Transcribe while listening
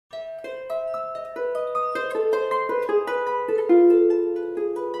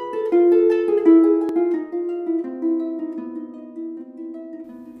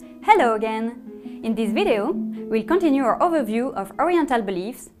Hello again! In this video, we'll continue our overview of Oriental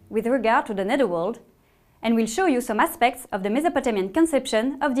beliefs with regard to the Netherworld, and we'll show you some aspects of the Mesopotamian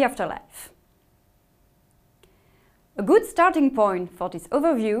conception of the afterlife. A good starting point for this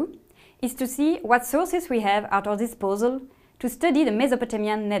overview is to see what sources we have at our disposal to study the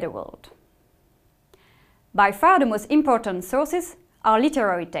Mesopotamian Netherworld. By far the most important sources are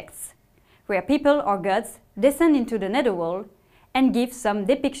literary texts, where people or gods descend into the Netherworld and give some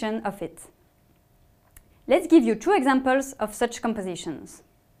depiction of it. Let's give you two examples of such compositions.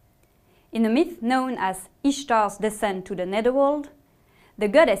 In a myth known as Ishtar's descent to the Netherworld, the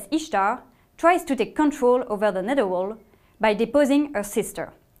goddess Ishtar tries to take control over the Netherworld by deposing her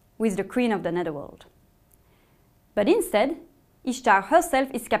sister, who is the queen of the Netherworld. But instead, Ishtar herself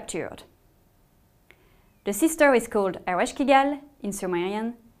is captured. The sister is called Ereshkigal in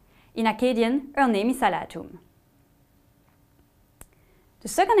Sumerian. In Akkadian, her name is Salatum. The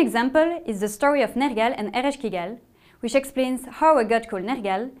second example is the story of Nergal and Ereshkigal, which explains how a god called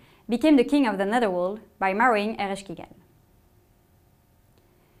Nergal became the king of the Netherworld by marrying Ereshkigal.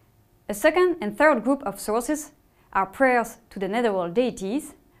 A second and third group of sources are prayers to the Netherworld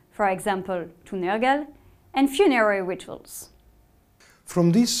deities, for example to Nergal, and funerary rituals.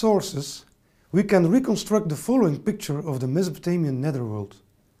 From these sources, we can reconstruct the following picture of the Mesopotamian Netherworld.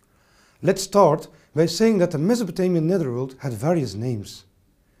 Let's start by saying that the Mesopotamian Netherworld had various names.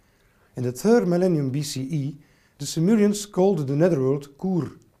 In the 3rd millennium BCE, the Sumerians called the Netherworld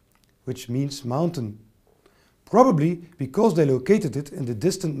Kur, which means mountain, probably because they located it in the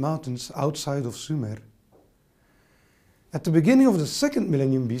distant mountains outside of Sumer. At the beginning of the 2nd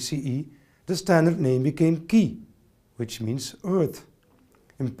millennium BCE, the standard name became Ki, which means earth,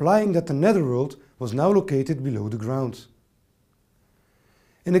 implying that the Netherworld was now located below the ground.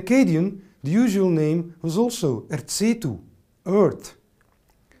 In Akkadian, the usual name was also Ertsetu, earth.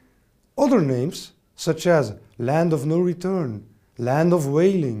 Other names, such as Land of No Return, Land of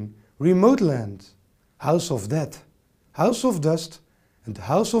Wailing, Remote Land, House of Death, House of Dust, and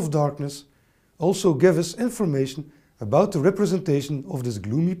House of Darkness, also give us information about the representation of this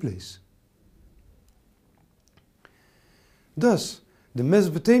gloomy place. Thus, the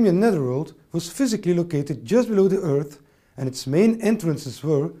Mesopotamian Netherworld was physically located just below the earth, and its main entrances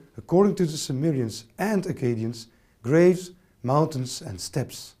were, according to the Sumerians and Akkadians, graves, mountains, and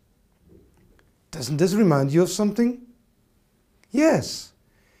steppes. Doesn't this remind you of something? Yes,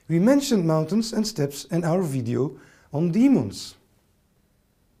 we mentioned mountains and steppes in our video on demons.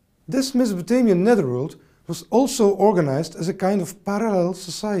 This Mesopotamian Netherworld was also organized as a kind of parallel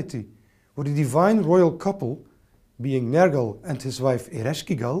society, with a divine royal couple, being Nergal and his wife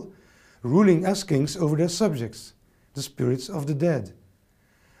Ereshkigal, ruling as kings over their subjects, the spirits of the dead,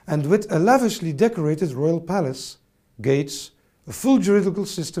 and with a lavishly decorated royal palace, gates, a full juridical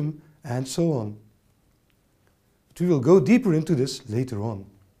system, and so on. But we will go deeper into this later on.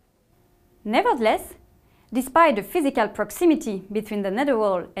 Nevertheless, despite the physical proximity between the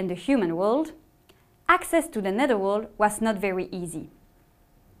Netherworld and the human world, access to the Netherworld was not very easy.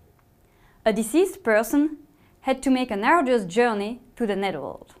 A deceased person had to make an arduous journey to the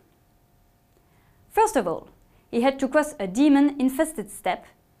Netherworld. First of all, he had to cross a demon-infested steppe,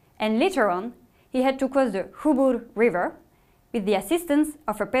 and later on, he had to cross the Hubur River with the assistance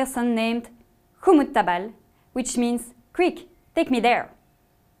of a person named Humut Tabal, which means, "Quick, take me there."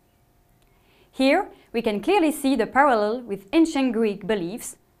 Here, we can clearly see the parallel with ancient Greek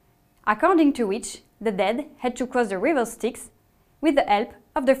beliefs, according to which the dead had to cross the river Styx with the help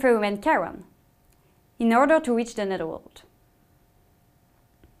of the ferryman Charon, in order to reach the Netherworld.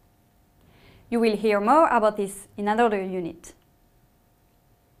 You will hear more about this in another unit.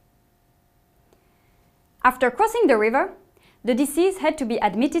 After crossing the river, the deceased had to be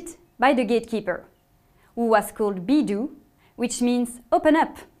admitted by the gatekeeper, who was called Bidu, which means open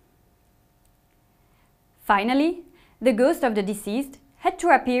up. Finally, the ghost of the deceased had to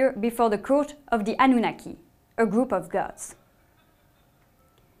appear before the court of the Anunnaki, a group of gods.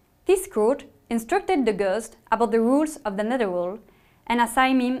 This court instructed the ghost about the rules of the Netherworld and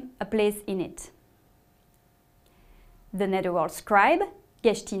assigned him a place in it. The Netherworld scribe,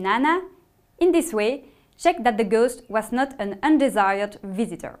 Geshti Nana, in this way checked that the ghost was not an undesired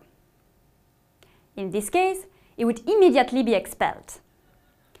visitor. In this case, he would immediately be expelled.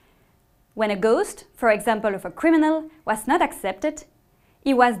 When a ghost, for example of a criminal, was not accepted,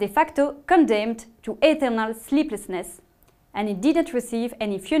 he was de facto condemned to eternal sleeplessness, and he didn't receive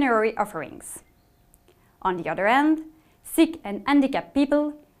any funerary offerings. On the other hand, sick and handicapped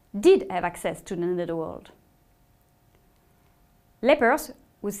people did have access to the Netherworld. Lepers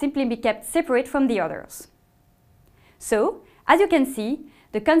would simply be kept separate from the others. So, as you can see,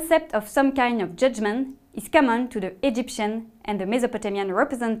 the concept of some kind of judgment is common to the Egyptian and the Mesopotamian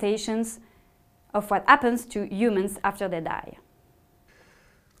representations of what happens to humans after they die.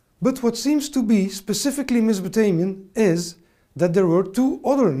 But what seems to be specifically Mesopotamian is that there were two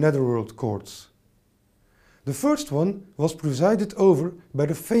other Netherworld courts. The first one was presided over by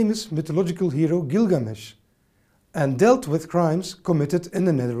the famous mythological hero Gilgamesh and dealt with crimes committed in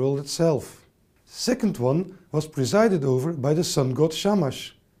the Netherworld itself. The second one was presided over by the sun god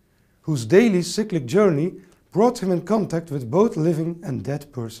Shamash, whose daily cyclic journey brought him in contact with both living and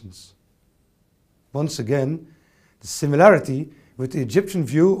dead persons. Once again, the similarity with the Egyptian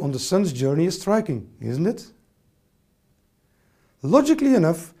view on the sun's journey is striking, isn't it? Logically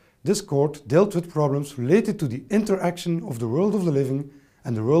enough, this court dealt with problems related to the interaction of the world of the living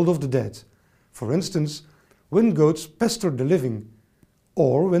and the world of the dead. For instance, when goats pestered the living,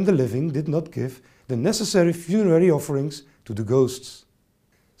 or when the living did not give the necessary funerary offerings to the ghosts.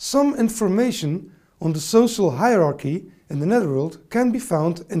 Some information on the social hierarchy in the Netherworld can be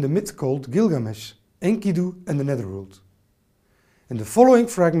found in the myth called Gilgamesh, Enkidu and the Netherworld. In the following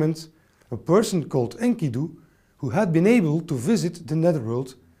fragment, a person called Enkidu, who had been able to visit the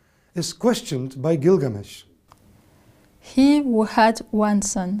Netherworld, is questioned by Gilgamesh. He who had one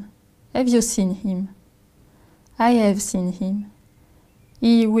son, have you seen him? I have seen him.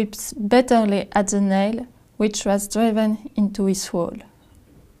 He weeps bitterly at the nail which was driven into his wall.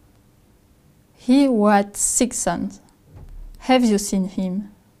 He who had 6 sons, have you seen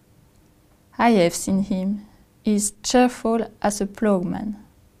him? I have seen him. He is cheerful as a plowman.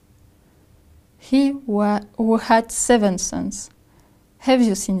 He who had 7 sons, have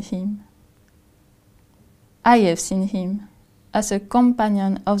you seen him? I have seen him. As a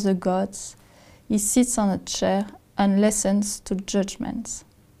companion of the gods, he sits on a chair and listens to judgments.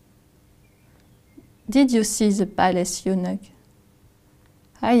 Did you see the palace eunuch?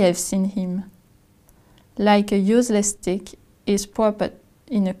 I have seen him. Like a useless stick, he is propped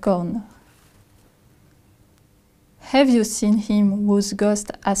in a corner. Have you seen him whose ghost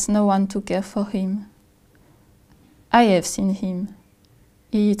has no one to care for him? I have seen him.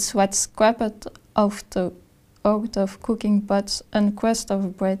 He eats what's scraped out of cooking pots and crusts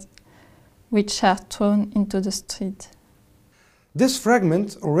of bread which are thrown into the street. This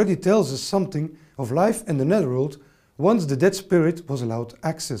fragment already tells us something of life in the Netherworld once the dead spirit was allowed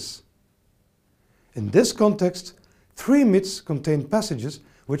access. In this context, 3 myths contain passages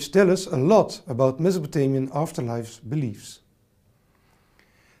which tell us a lot about Mesopotamian afterlife beliefs.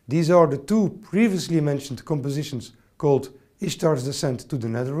 These are the 2 previously mentioned compositions called Ishtar's Descent to the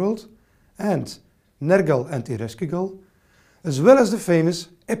Netherworld and Nergal and Ereshkigal, as well as the famous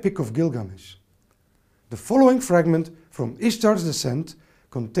Epic of Gilgamesh. The following fragment from Ishtar's Descent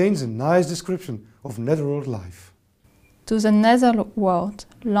contains a nice description of Netherworld life. To the Netherworld,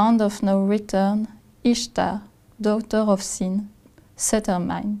 land of no return, Ishtar, daughter of Sin, set her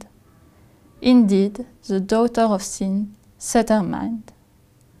mind. Indeed, the daughter of Sin set her mind.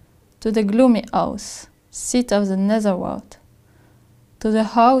 To the gloomy house, seat of the Netherworld, to the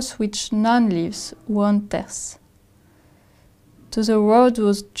house which none lives who enters, to the road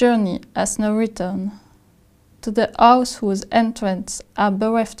whose journey has no return, to the house whose entrance are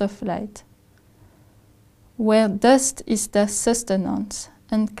bereft of light, where dust is their sustenance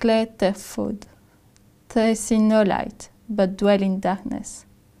and clay their food. They see no light, but dwell in darkness.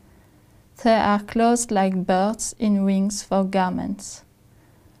 They are clothed like birds in wings for garments,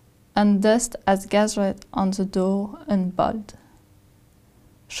 and dust has gathered on the door and bald.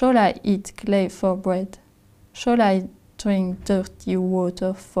 Shall I eat clay for bread? Shall I drink dirty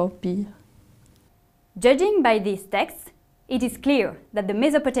water for beer? Judging by these texts, it is clear that the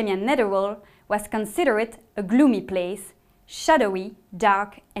Mesopotamian Netherworld was considered a gloomy place, shadowy,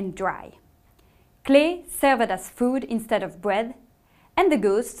 dark and dry. Clay served as food instead of bread, and the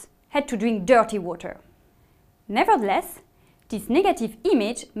ghosts had to drink dirty water. Nevertheless, this negative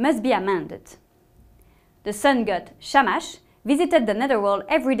image must be amended. The sun god Shamash visited the Netherworld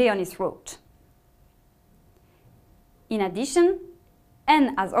every day on his route. In addition,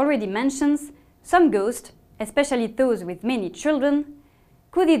 and as already mentioned, some ghosts, especially those with many children,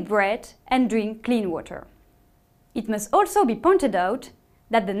 could eat bread and drink clean water. It must also be pointed out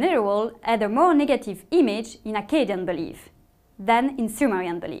that the Netherworld had a more negative image in Akkadian belief than in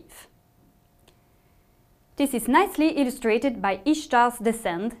Sumerian belief. This is nicely illustrated by Ishtar's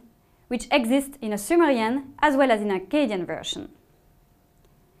Descent, which exists in a Sumerian as well as in an Akkadian version.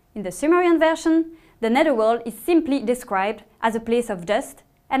 In the Sumerian version, the Netherworld is simply described as a place of dust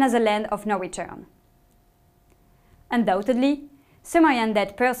and as a land of no return. Undoubtedly, Sumerian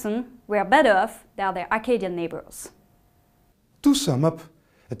dead persons were better off than their Akkadian neighbors. To sum up,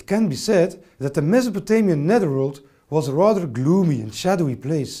 It can be said that the Mesopotamian Netherworld was a rather gloomy and shadowy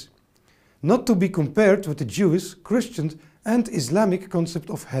place, not to be compared with the Jewish, Christian and Islamic concept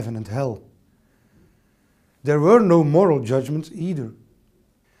of heaven and hell. There were no moral judgments either.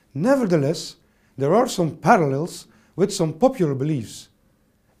 Nevertheless, there are some parallels with some popular beliefs,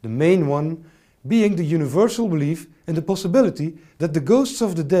 the main one being the universal belief in the possibility that the ghosts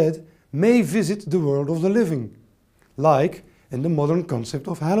of the dead may visit the world of the living, like in the modern concept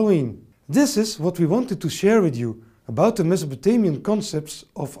of Halloween. This is what we wanted to share with you about the Mesopotamian concepts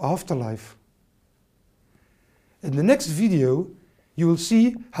of afterlife. In the next video, you will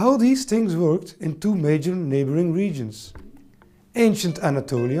see how these things worked in two major neighboring regions: ancient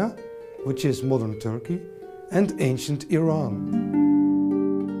Anatolia, which is modern Turkey, and ancient Iran.